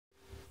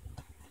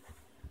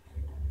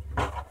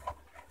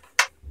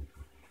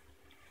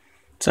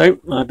So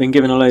I've been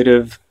given a load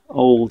of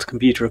old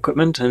computer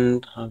equipment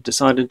and I've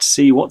decided to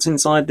see what's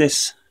inside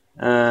this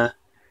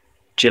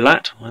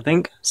Gilat, I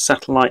think,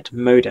 satellite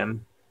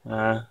modem,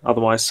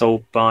 otherwise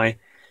sold by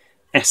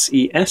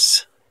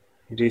SES,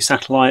 who do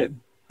satellite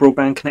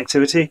broadband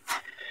connectivity.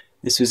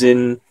 This was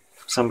in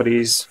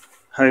somebody's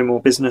home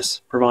or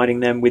business,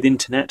 providing them with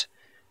internet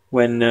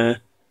when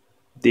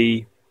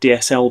the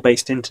DSL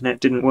based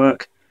internet didn't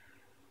work,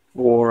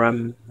 or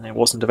it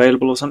wasn't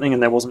available or something,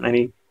 and there wasn't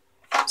any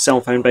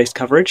cell phone based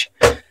coverage.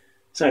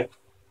 So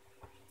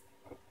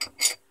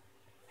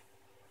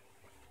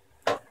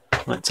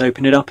let's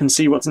open it up and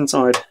see what's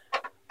inside.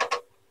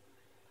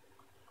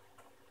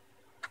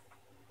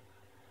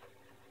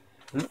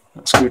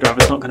 That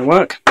screwdriver's not going to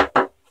work.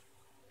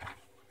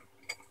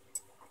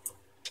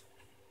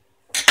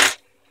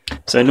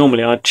 So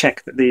normally I'd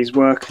check that these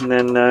work and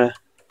then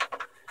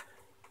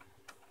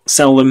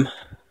sell them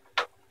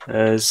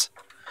as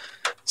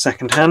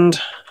second hand,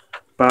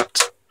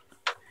 but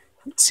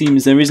it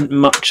seems there isn't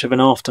much of an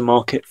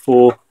aftermarket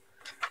for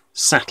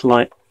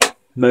satellite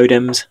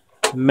modems,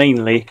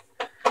 mainly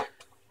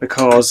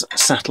because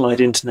satellite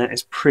internet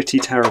is pretty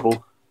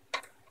terrible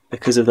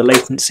because of the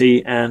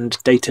latency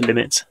and data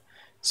limits.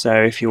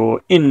 So if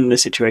you're in the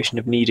situation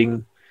of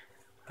needing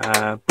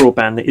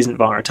broadband that isn't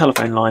via a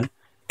telephone line,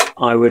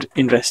 I would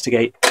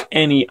investigate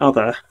any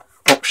other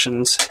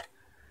options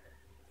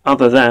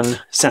other than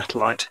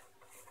satellite,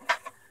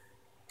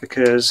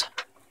 because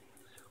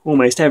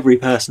almost every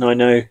person I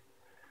know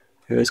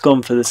who has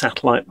gone for the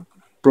satellite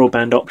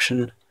broadband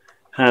option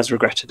has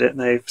regretted it.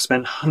 They've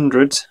spent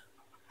hundreds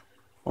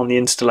on the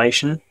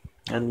installation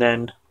and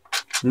then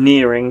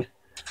nearing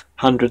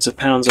hundreds of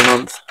pounds a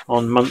month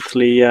on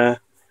monthly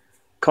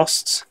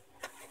costs,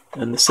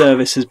 and the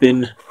service has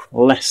been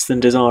less than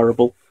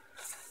desirable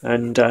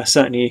and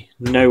certainly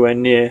nowhere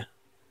near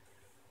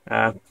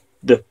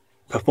the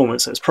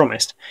performance that's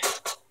promised.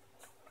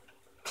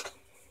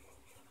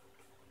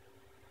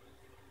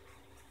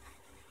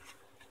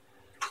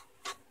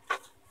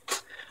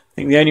 I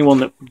think the only one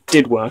that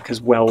did work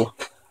as well,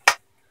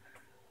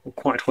 or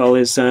quite well,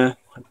 is I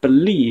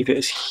believe it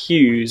is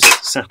Hughes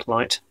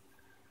satellite,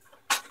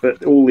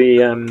 but all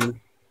the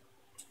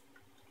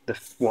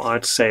what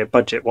I'd say are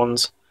budget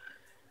ones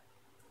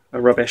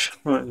are rubbish.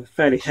 Right,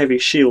 fairly heavy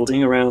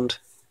shielding around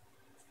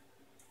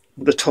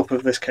the top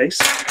of this case,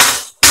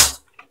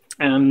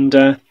 and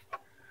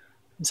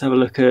let's have a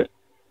look at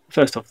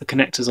first off the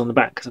connectors on the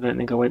back, because I don't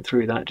think I went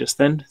through that just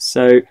then.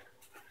 So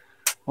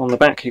on the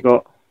back you've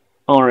got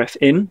RF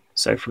in,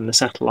 so from the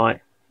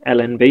satellite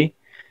LNB,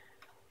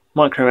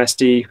 micro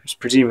SD, which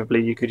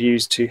presumably you could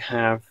use to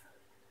have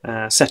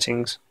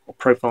settings or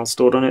profiles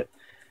stored on it,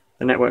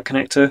 the network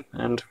connector,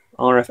 and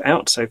RF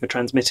out, so for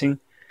transmitting,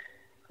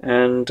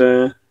 and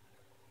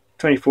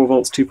 24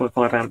 volts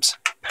 2.5 amps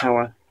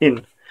power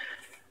in.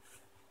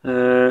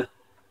 I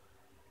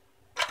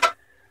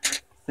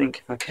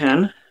think if I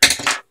can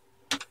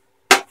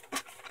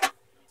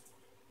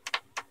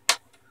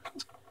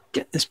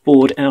get this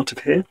board out of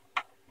here.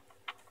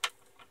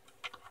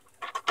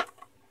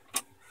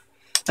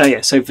 Oh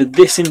yeah, so for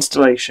this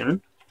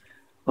installation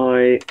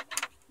I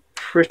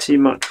pretty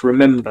much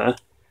remember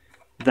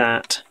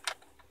that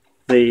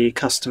the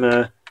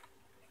customer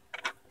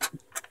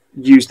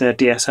used their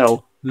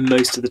DSL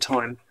most of the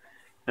time,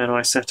 and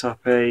I set up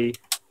a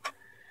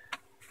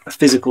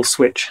physical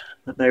switch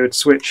that they would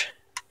switch,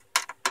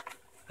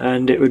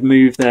 and it would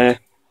move their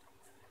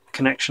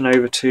connection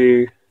over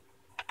to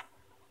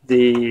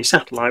the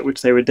satellite,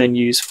 which they would then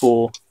use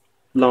for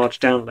large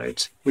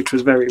downloads, which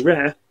was very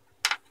rare.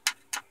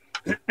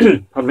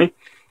 Pardon me,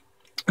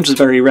 which was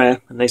very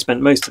rare, and they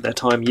spent most of their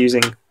time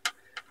using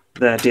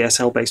their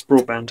DSL based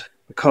broadband,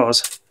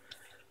 because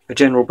for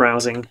general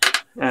browsing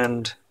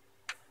and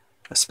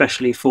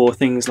especially for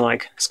things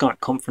like Skype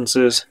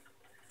conferences,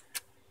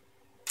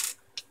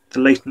 the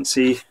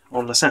latency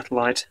on the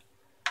satellite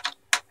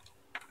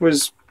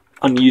was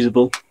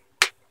unusable,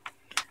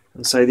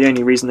 and so the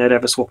only reason they'd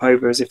ever swap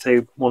over is if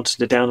they wanted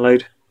to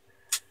download,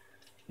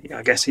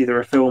 I guess, either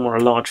a film or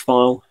a large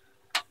file.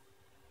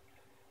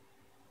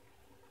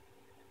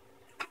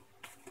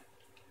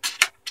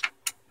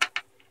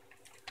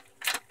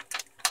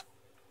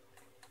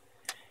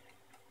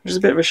 Which is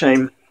a bit of a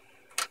shame.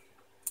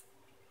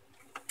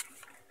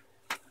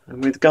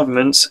 And with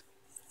governments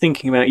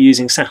thinking about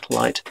using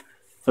satellite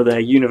for their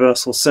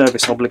universal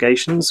service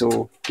obligations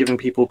or giving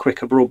people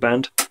quicker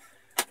broadband,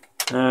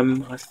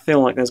 I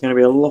feel like there's going to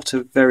be a lot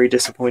of very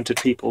disappointed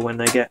people when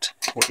they get,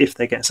 or if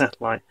they get,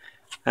 satellite,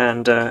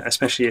 and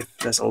especially if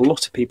there's a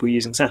lot of people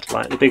using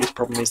satellite. The biggest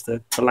problem is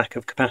the lack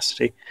of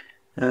capacity.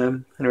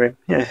 Anyway,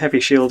 yeah,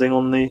 heavy shielding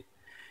on the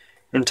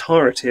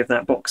entirety of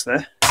that box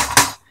there.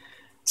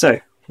 So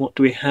what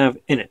do we have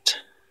in it?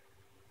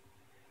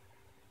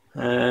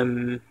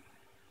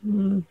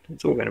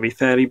 It's all going to be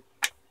fairly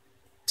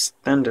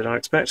standard, I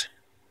expect.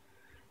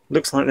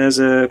 Looks like there's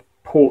a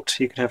port.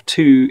 You can have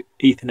two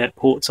Ethernet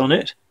ports on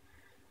it,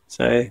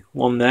 so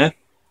one there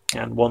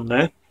and one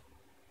there.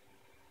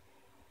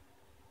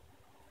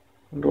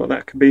 Wonder what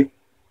that could be.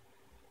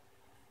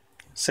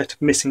 set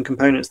of missing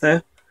components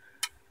there.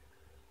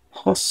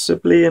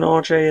 Possibly an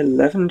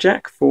RJ11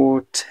 jack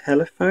for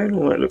telephone,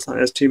 although it looks like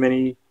there's too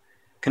many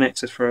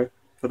connectors for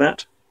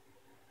that.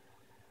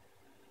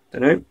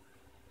 Don't know.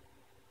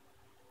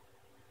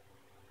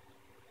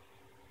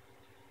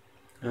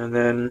 And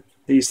then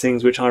these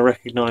things which I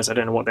recognise, I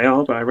don't know what they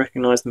are, but I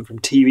recognise them from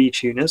TV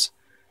tuners,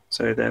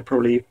 so they're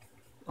probably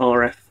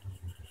RF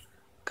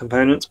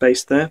components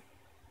based there.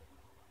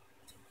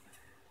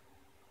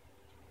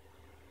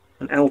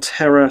 An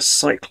Altera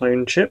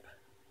Cyclone chip.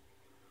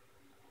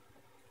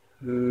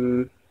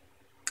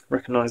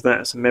 Recognise that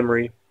as a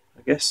memory,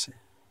 I guess.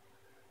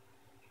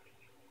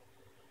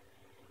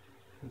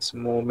 And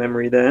some more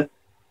memory there.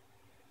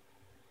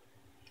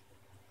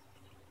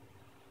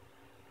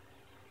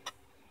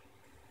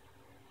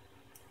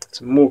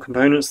 Some more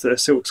components that are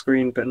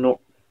silkscreen but not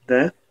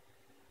there.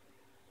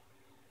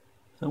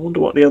 I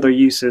wonder what the other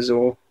uses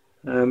or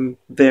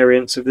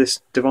variants of this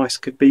device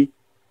could be.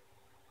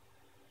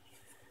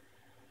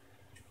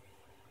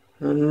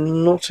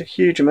 And not a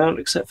huge amount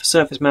except for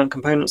surface mount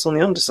components on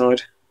the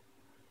underside.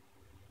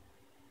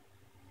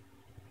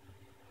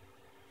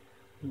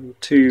 And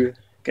two,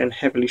 again,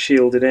 heavily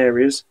shielded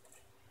areas.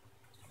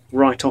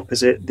 Right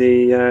opposite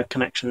the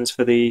connections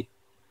for the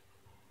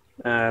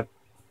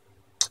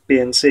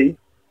BNC,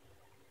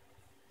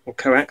 or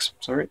coax,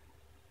 sorry.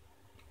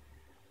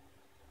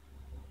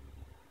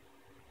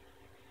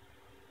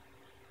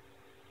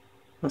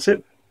 That's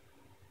it.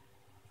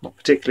 Not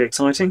particularly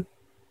exciting.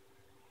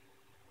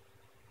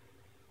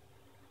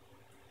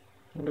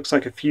 It looks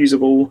like a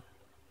fusible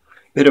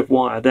bit of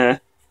wire there.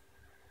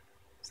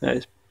 So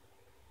it's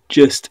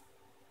just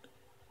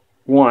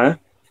wire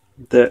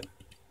that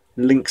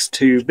links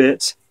two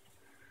bits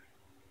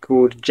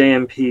called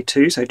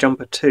JMP2, so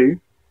jumper 2.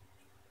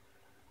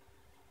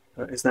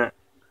 But is that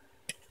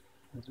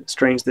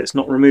strange that it's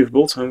not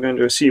removable, so I'm going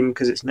to assume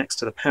because it's next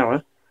to the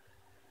power,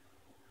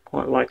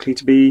 quite likely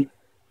to be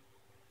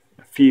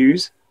a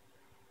fuse.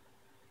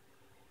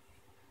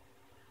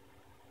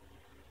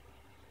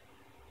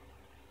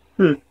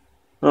 Oh,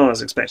 I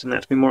was expecting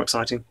that to be more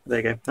exciting. There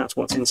you go, that's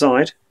what's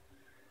inside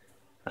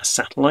a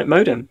satellite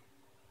modem.